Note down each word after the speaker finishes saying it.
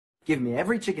Give me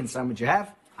every chicken sandwich you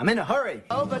have. I'm in a hurry.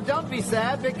 Oh, but don't be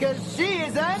sad, because she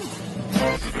isn't.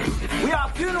 We are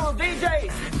funeral DJs.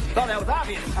 Thought that was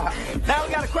obvious. Now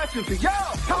we got a question for y'all.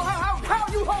 How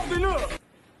you holding up?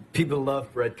 People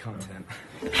love bread content.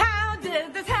 How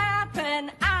did this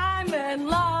happen? I'm in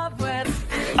love with...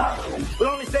 We'll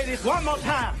only say this one more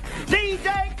time.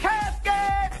 DJ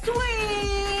Casket!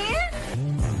 Sweet!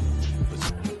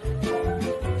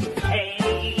 Hey,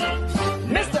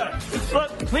 mister, look,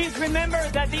 please remember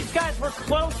that these guys were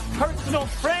close personal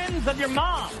friends of your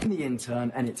mom. I'm the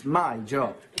intern, and it's my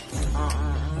job.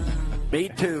 Me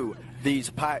too. These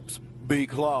pipes be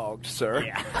clogged, sir.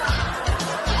 Yeah.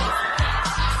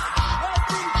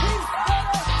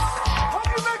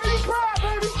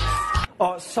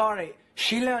 Oh, sorry.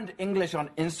 She learned English on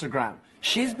Instagram.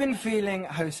 She's been feeling,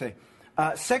 how to say,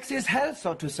 sexy as hell,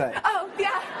 so to say. Oh,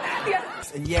 yeah.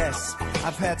 And yes,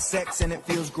 I've had sex and it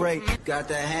feels great. Got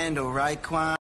the handle right, Quan?